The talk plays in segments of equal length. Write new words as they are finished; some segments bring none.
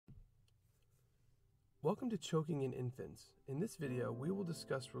Welcome to Choking in Infants. In this video, we will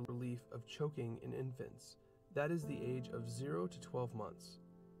discuss relief of choking in infants, that is the age of 0 to 12 months.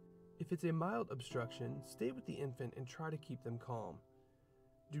 If it's a mild obstruction, stay with the infant and try to keep them calm.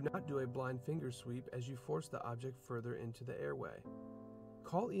 Do not do a blind finger sweep as you force the object further into the airway.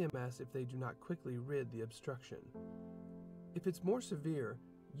 Call EMS if they do not quickly rid the obstruction. If it's more severe,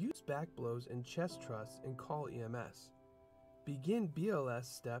 use back blows and chest thrusts and call EMS. Begin BLS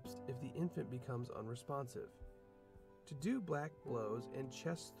steps if the infant becomes unresponsive. To do back blows and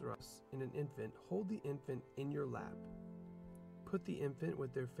chest thrusts in an infant, hold the infant in your lap. Put the infant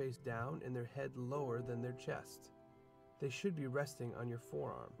with their face down and their head lower than their chest. They should be resting on your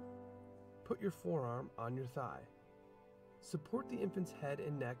forearm. Put your forearm on your thigh. Support the infant's head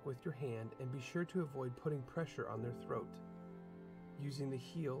and neck with your hand and be sure to avoid putting pressure on their throat. Using the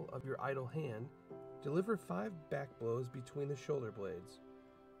heel of your idle hand, deliver 5 back blows between the shoulder blades.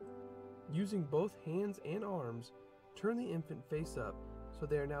 Using both hands and arms, turn the infant face up so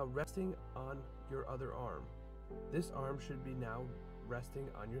they are now resting on your other arm. This arm should be now resting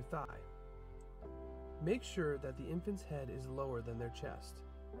on your thigh. Make sure that the infant's head is lower than their chest.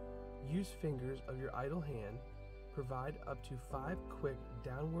 Use fingers of your idle hand. Provide up to 5 quick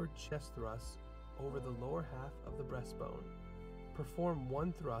downward chest thrusts over the lower half of the breastbone. Perform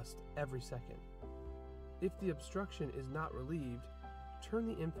 1 thrust every second. If the obstruction is not relieved, turn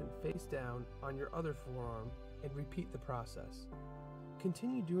the infant face down on your other forearm and repeat the process.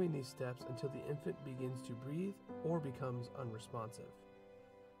 Continue doing these steps until the infant begins to breathe or becomes unresponsive.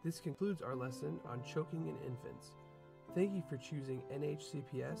 This concludes our lesson on choking in infants. Thank you for choosing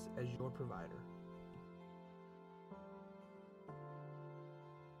NHCPS as your provider.